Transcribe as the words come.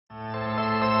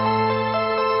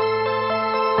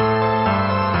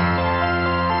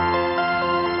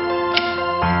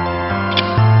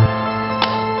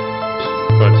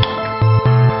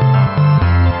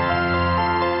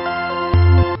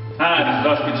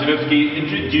Surfski,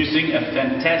 introducing a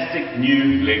fantastic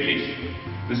new leg leash.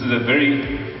 This is a very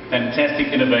fantastic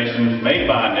innovation made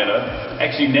by Nelo.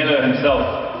 Actually, Nelo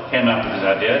himself came up with this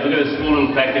idea. Look at this small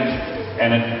little package,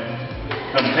 and it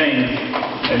contains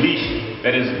a leash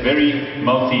that is very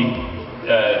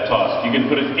multi-task. You can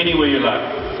put it anywhere you like.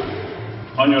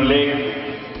 On your leg,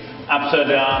 upside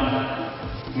down.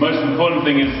 Most important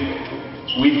thing is,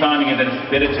 we're finding it that it's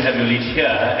better to have your leash here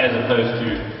as opposed to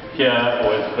here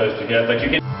or as opposed to here. But you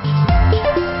can.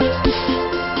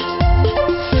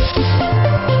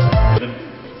 The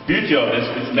beauty of this,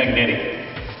 it's magnetic.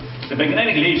 It's a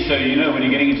magnetic leash, so you know when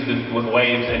you're getting into the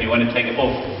waves and you want to take it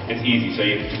off, it's easy. So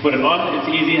to put it on, it's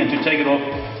easy, and to take it off,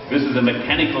 this is a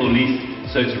mechanical leash,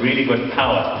 so it's really got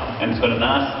power, and it's got a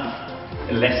nice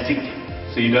elastic,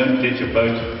 so you don't let your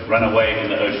boat run away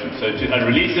in the ocean. So to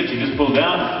release it, you just pull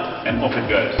down and off it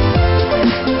goes.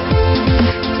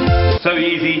 So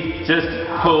easy, just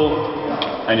pull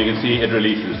and you can see it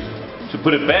releases. To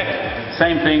put it back,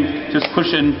 same thing, just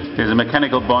push in. There's a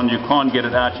mechanical bond, you can't get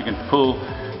it out, you can pull.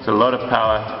 It's a lot of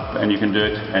power and you can do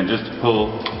it, and just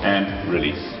pull and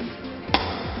release.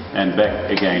 And back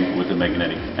again with the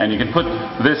magnetic. And you can put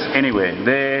this anywhere.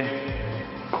 There,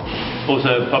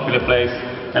 also a popular place,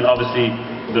 and obviously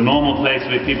the normal place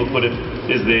where people put it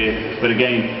is there, but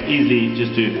again, easily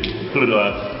just to pull it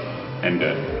out and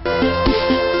go.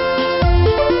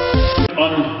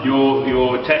 On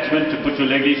your attachment to put your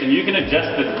leg leash, and you can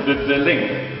adjust the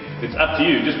length. It's up to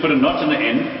you. Just put a knot in the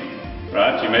end,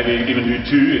 right? You maybe even do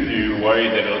two if you're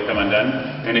worried that it'll come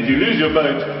undone. And if you lose your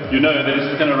boat, you know that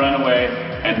it's just going to run away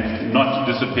and not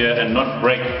disappear and not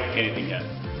break anything here.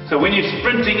 So when you're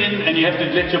sprinting in and you have to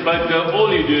let your boat go,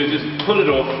 all you do is just pull it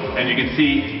off, and you can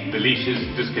see the leash is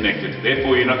disconnected.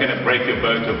 Therefore, you're not going to break your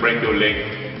boat or break your leg,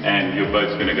 and your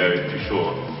boat's going to go to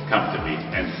shore comfortably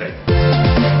and safe.